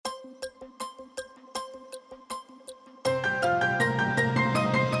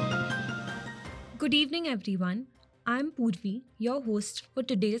Good evening, everyone. I'm Purvi, your host for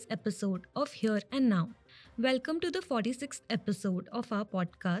today's episode of Here and Now. Welcome to the 46th episode of our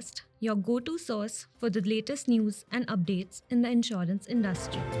podcast, your go to source for the latest news and updates in the insurance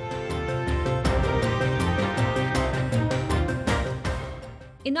industry.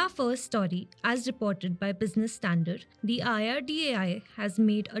 In our first story, as reported by Business Standard, the IRDAI has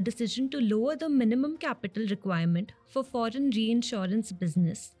made a decision to lower the minimum capital requirement for foreign reinsurance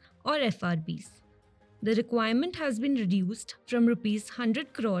business, or FRBs. The requirement has been reduced from Rs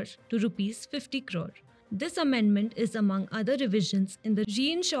 100 crore to Rs 50 crore. This amendment is among other revisions in the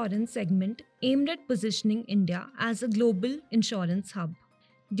reinsurance segment aimed at positioning India as a global insurance hub.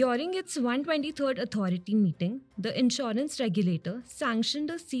 During its 123rd authority meeting, the insurance regulator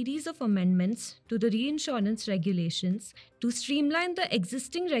sanctioned a series of amendments to the reinsurance regulations to streamline the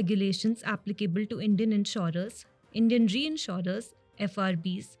existing regulations applicable to Indian insurers, Indian reinsurers,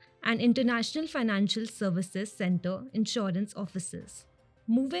 FRBs, and International Financial Services Center insurance offices.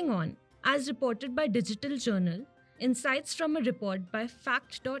 Moving on, as reported by Digital Journal, insights from a report by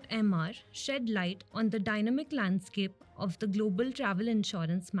Fact.mr shed light on the dynamic landscape of the global travel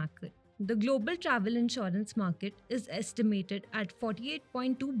insurance market. The global travel insurance market is estimated at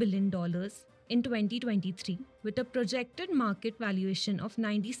 $48.2 billion in 2023, with a projected market valuation of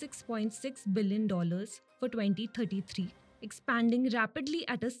 $96.6 billion for 2033, expanding rapidly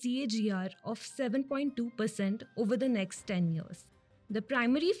at a CAGR of 7.2% over the next 10 years. The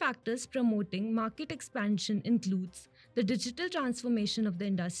primary factors promoting market expansion includes the digital transformation of the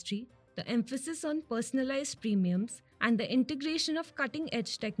industry, the emphasis on personalized premiums, and the integration of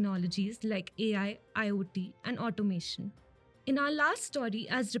cutting-edge technologies like AI, IoT, and automation. In our last story,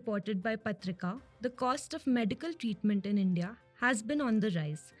 as reported by Patrika, the cost of medical treatment in India has been on the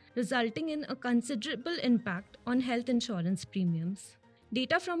rise, resulting in a considerable impact on health insurance premiums.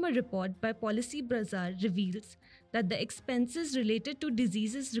 Data from a report by Policy Bazaar reveals that the expenses related to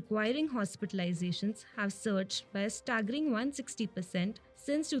diseases requiring hospitalizations have surged by a staggering 160%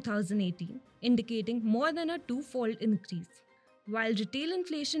 since 2018, indicating more than a twofold increase. While retail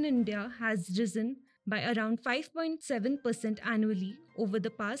inflation in India has risen by around 5.7% annually over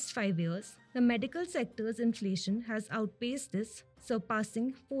the past 5 years, the medical sector's inflation has outpaced this,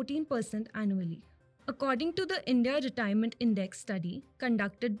 surpassing 14% annually. According to the India Retirement Index study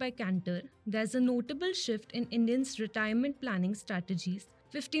conducted by Cantor, there's a notable shift in Indians' retirement planning strategies.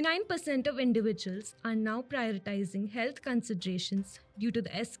 59% of individuals are now prioritizing health considerations due to the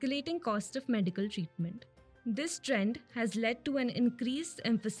escalating cost of medical treatment. This trend has led to an increased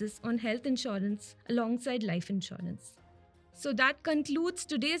emphasis on health insurance alongside life insurance. So that concludes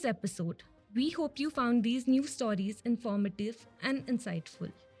today's episode. We hope you found these new stories informative and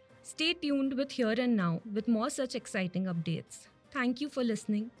insightful. Stay tuned with Here and Now with more such exciting updates. Thank you for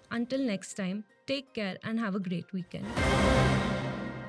listening. Until next time, take care and have a great weekend.